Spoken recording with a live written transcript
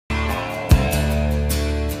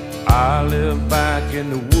I live back in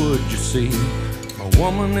the woods, you see, my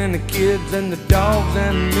woman and the kids and the dogs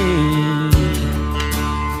and me.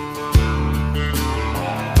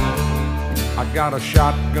 I got a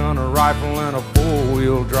shotgun, a rifle, and a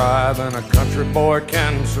four-wheel drive, and a country boy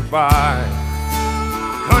can survive.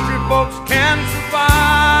 Country folks can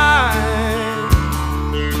survive.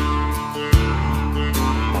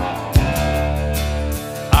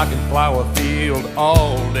 I can plow a field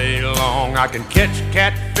all day long. I can catch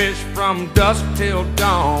catfish from dusk till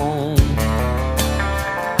dawn.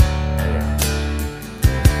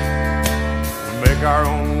 We make our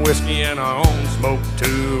own whiskey and our own smoke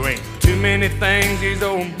too. Ain't too many things these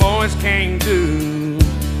old boys can't do.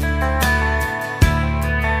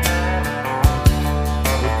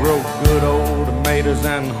 We grow good old tomatoes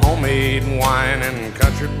and homemade wine, and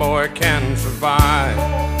country boy can survive.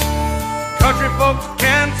 Country folks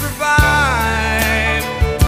can survive.